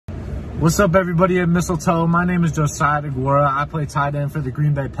What's up, everybody at Mistletoe? My name is Josiah Deguara. I play tight end for the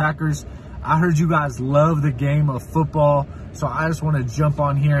Green Bay Packers. I heard you guys love the game of football, so I just want to jump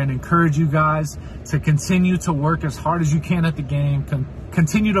on here and encourage you guys to continue to work as hard as you can at the game,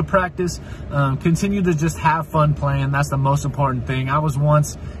 continue to practice, continue to just have fun playing. That's the most important thing. I was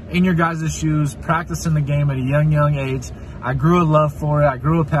once in your guys' shoes, practicing the game at a young age. I grew a love for it, I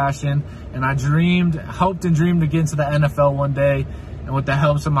grew a passion, and I hoped and dreamed to get into the NFL one day. And with the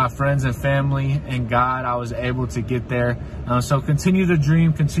helps of my friends and family and God, I was able to get there. So continue to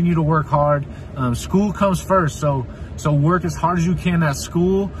dream, continue to work hard. School comes first, so work as hard as you can at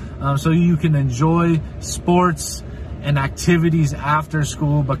school so you can enjoy sports and activities after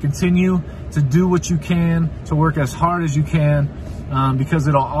school. But continue to do what you can, to work as hard as you can because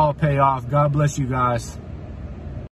it'll all pay off. God bless you guys.